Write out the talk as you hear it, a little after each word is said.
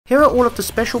Here are all of the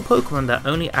special Pokemon that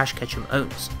only Ash Ketchum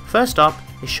owns. First up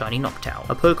is Shiny Noctowl,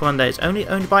 a Pokemon that is only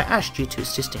owned by Ash due to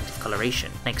its distinctive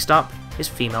coloration. Next up is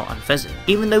female Unfezant.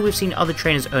 Even though we've seen other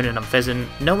trainers own an Unfezant,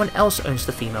 no one else owns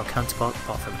the female counterpart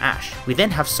apart from Ash. We then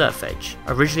have Surfetch.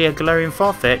 Originally a Galarian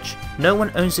Farfetch, no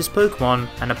one owns this Pokemon,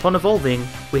 and upon evolving,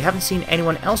 we haven't seen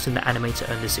anyone else in the anime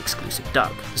to own this exclusive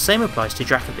duck. The same applies to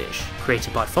Dracovish.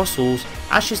 Created by Fossils,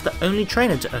 Ash is the only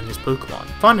trainer to own this Pokemon.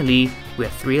 Finally, we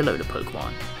have 3 Alola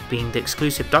Pokemon, being the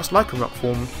exclusive Dust-like Rock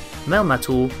form,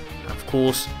 Melmetal, and of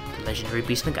course, the legendary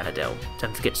Beast Naganadel.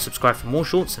 Don't forget to subscribe for more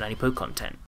shorts and Anipoke content.